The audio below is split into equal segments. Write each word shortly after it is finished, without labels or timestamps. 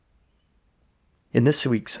In this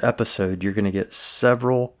week's episode, you're going to get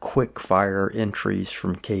several quick-fire entries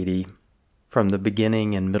from Katie from the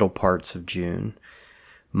beginning and middle parts of June.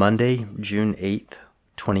 Monday, June 8th,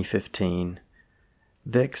 2015.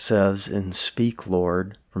 Vic says in Speak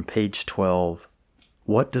Lord from page 12,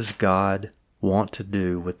 "What does God want to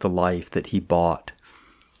do with the life that he bought?"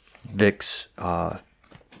 Vic's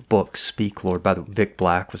book, Speak Lord, by Vic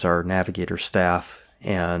Black, was our Navigator staff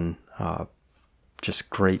and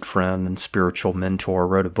just great friend and spiritual mentor,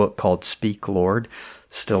 wrote a book called Speak Lord,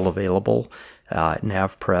 still available at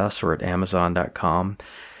Nav Press or at Amazon.com.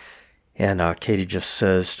 And Katie just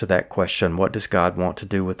says to that question, what does God want to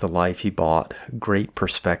do with the life he bought? Great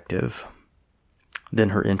perspective. Then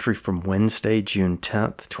her entry from Wednesday, June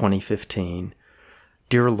 10th, 2015.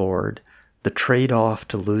 Dear Lord, the trade-off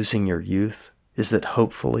to losing your youth is that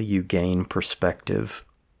hopefully you gain perspective.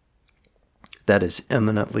 That is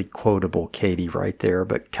eminently quotable, Katie, right there.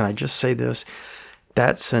 But can I just say this?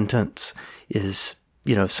 That sentence is,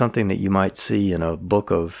 something that you might see in a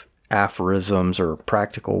book of aphorisms or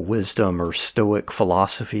practical wisdom or Stoic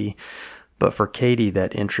philosophy. But for Katie,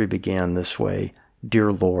 that entry began this way: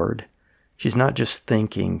 Dear Lord. She's not just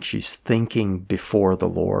thinking, she's thinking before the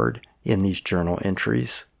Lord in these journal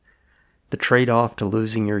entries. The trade-off to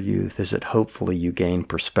losing your youth is that hopefully you gain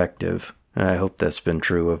perspective. And I hope that's been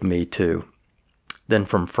true of me too. Then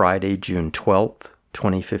from Friday, June 12th,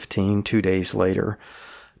 2015, 2 days later,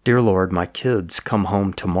 Dear Lord, my kids come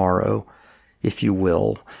home tomorrow, if you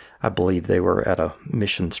will. I believe they were at a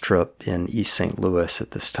missions trip in East St. Louis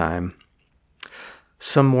at this time.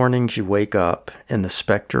 Some mornings you wake up and the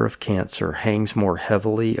specter of cancer hangs more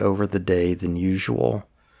heavily over the day than usual.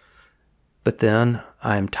 But then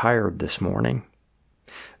I am tired this morning.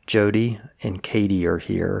 Jody and Katie are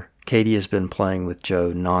here. Katie has been playing with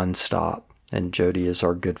Joe nonstop. And Jody is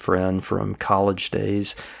our good friend from college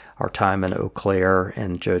days, our time in Eau Claire,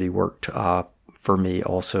 and Jody worked for me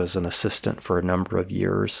also as an assistant for a number of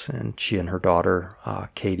years. And she and her daughter,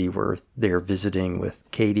 Katie, were there visiting with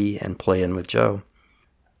Katie and playing with Joe.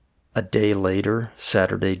 A day later,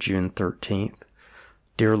 Saturday, June 13th,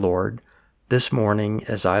 Dear Lord, this morning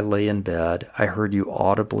as I lay in bed, I heard you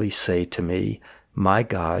audibly say to me, My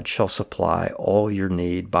God shall supply all your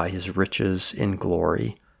need by his riches in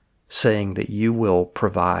glory, saying that you will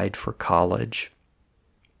provide for college.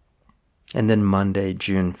 And then Monday,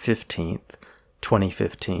 June 15th,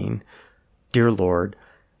 2015, Dear Lord,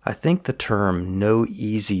 I think the term no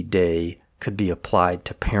easy day could be applied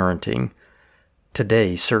to parenting.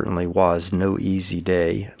 Today certainly was no easy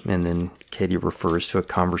day. And then Katie refers to a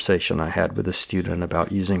conversation I had with a student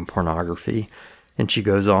about using pornography. And she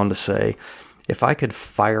goes on to say, if I could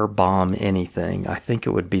firebomb anything, I think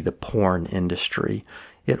it would be the porn industry.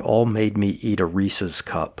 It all made me eat a Reese's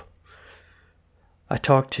cup. I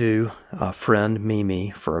talked to a friend,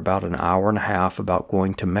 Mimi, for about an hour and a half about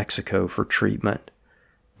going to Mexico for treatment.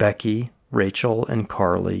 Becky, Rachel, and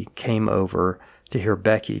Carly came over to hear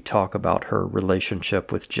Becky talk about her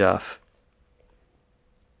relationship with Jeff.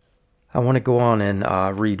 I want to go on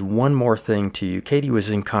and read one more thing to you. Katie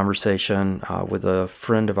was in conversation with a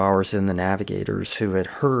friend of ours in the Navigators who had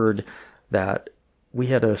heard that we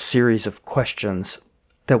had a series of questions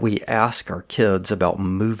that we ask our kids about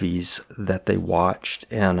movies that they watched.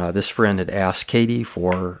 And this friend had asked Katie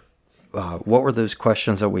for what were those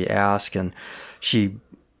questions that we asked, and she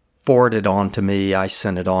forwarded on to me. I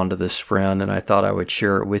sent it on to this friend, and I thought I would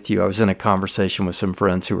share it with you. I was in a conversation with some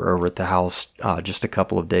friends who were over at the house just a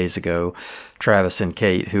couple of days ago, Travis and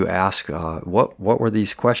Kate, who asked, what were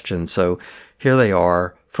these questions? So here they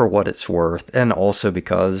are for what it's worth, and also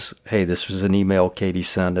because, hey, this was an email Katie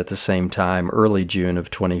sent at the same time, early June of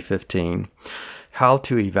 2015. How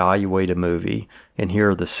to evaluate a movie, and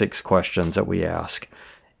here are the 6 questions that we ask.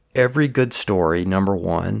 Every good story, number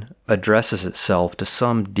 1, addresses itself to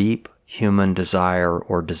some deep human desire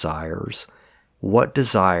or desires. What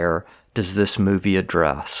desire does this movie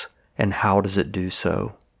address, and how does it do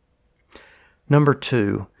so? Number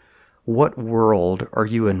 2, what world are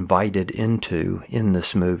you invited into in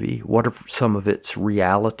this movie? What are some of its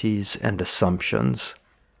realities and assumptions?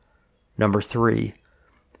 Number 3,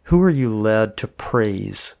 who are you led to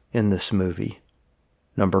praise in this movie?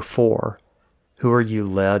 Number 4, who are you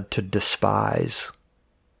led to despise?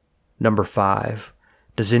 Number 5,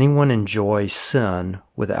 does anyone enjoy sin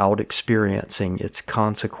without experiencing its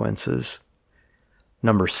consequences?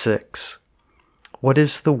 Number 6, what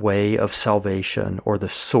is the way of salvation or the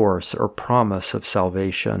source or promise of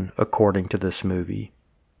salvation according to this movie?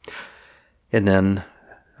 And then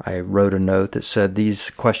I wrote a note that said these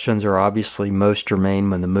questions are obviously most germane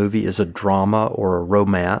when the movie is a drama or a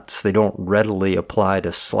romance. They don't readily apply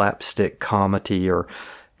to slapstick comedy or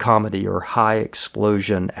high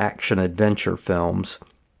explosion action adventure films.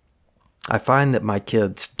 I find that my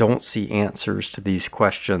kids don't see answers to these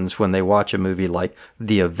questions when they watch a movie like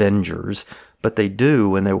The Avengers, but they do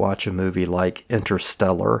when they watch a movie like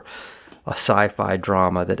Interstellar, a sci-fi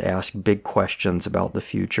drama that asks big questions about the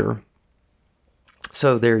future.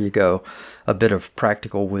 So there you go, a bit of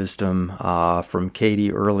practical wisdom from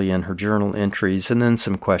Katie early in her journal entries, and then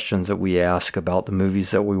some questions that we ask about the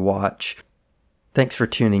movies that we watch. Thanks for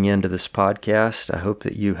tuning in to this podcast. I hope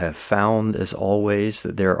that you have found, as always,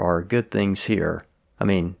 that there are good things here. I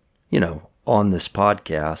mean, on this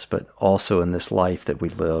podcast, but also in this life that we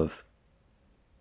live.